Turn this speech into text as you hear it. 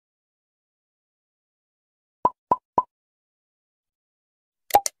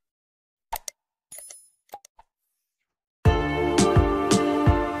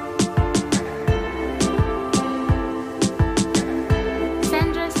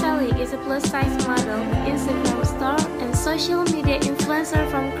is a plus-size model, Instagram star, and social media influencer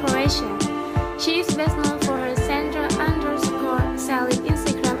from Croatia. She is best known for her Sandra_Salic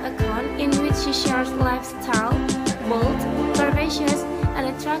Instagram account, in which she shares lifestyle, bold, curvaceous,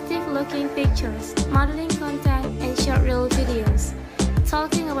 and attractive-looking pictures, modeling content, and short reel videos.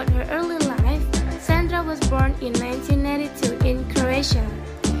 Talking about her early life, Sandra was born in 1992 in Croatia.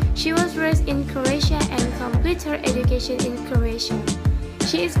 She was raised in Croatia and completed her education in Croatia.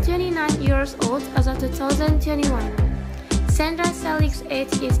 She is 29 years old as of 2021. Sandra Salic's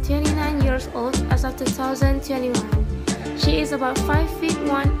age is 29 years old as of 2021. She is about 5 feet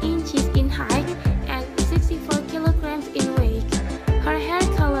 1 inches in height and 64 kilograms in weight. Her hair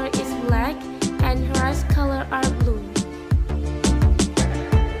color is black and her eyes color are blue.